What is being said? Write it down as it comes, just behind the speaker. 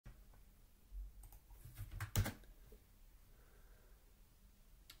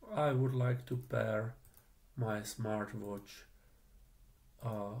I would like to pair my smartwatch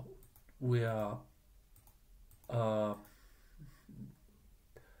via a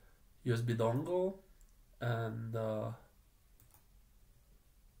USB dongle, and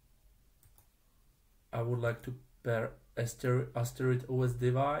I would like to pair Asteroid OS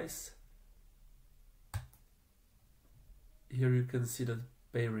device. Here you can see that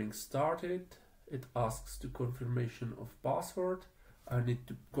pairing started. It asks to confirmation of password. I need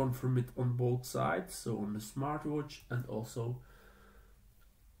to confirm it on both sides, so on the smartwatch and also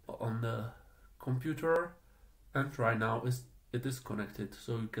on the computer. And right now it is connected,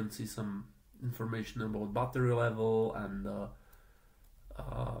 so you can see some information about battery level, and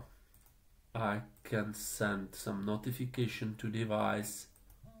I can send some notification to device.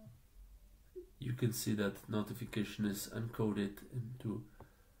 You can see that notification is encoded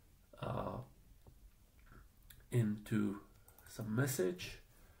into some message.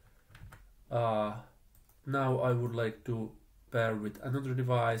 Now I would like to pair with another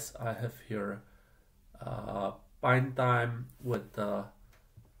device. I have here Pine Time with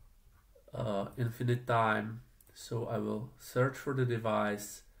infinite time, so I will search for the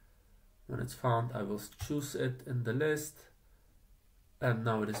device. When it's found, I will choose it in the list, and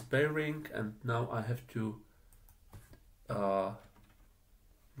now it is pairing, and now I have to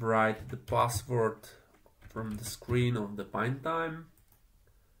write the password from the screen of the Pine Time,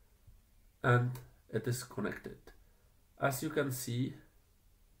 and it is connected. As you can see,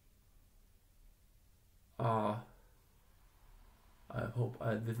 I hope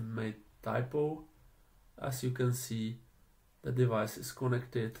I didn't make typo. As you can see, the device is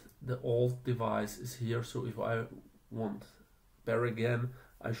connected, the old device is here, so if I want pair again,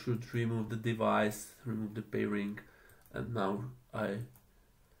 I should remove the device, remove the pairing, and now I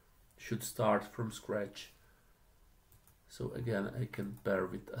should start from scratch. So again, I can pair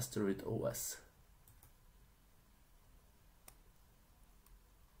with Asteroid OS.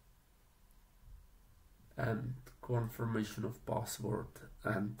 And confirmation of password,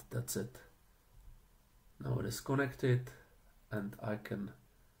 and that's it. Now it is connected, and I can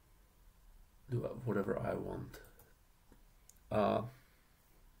do whatever I want.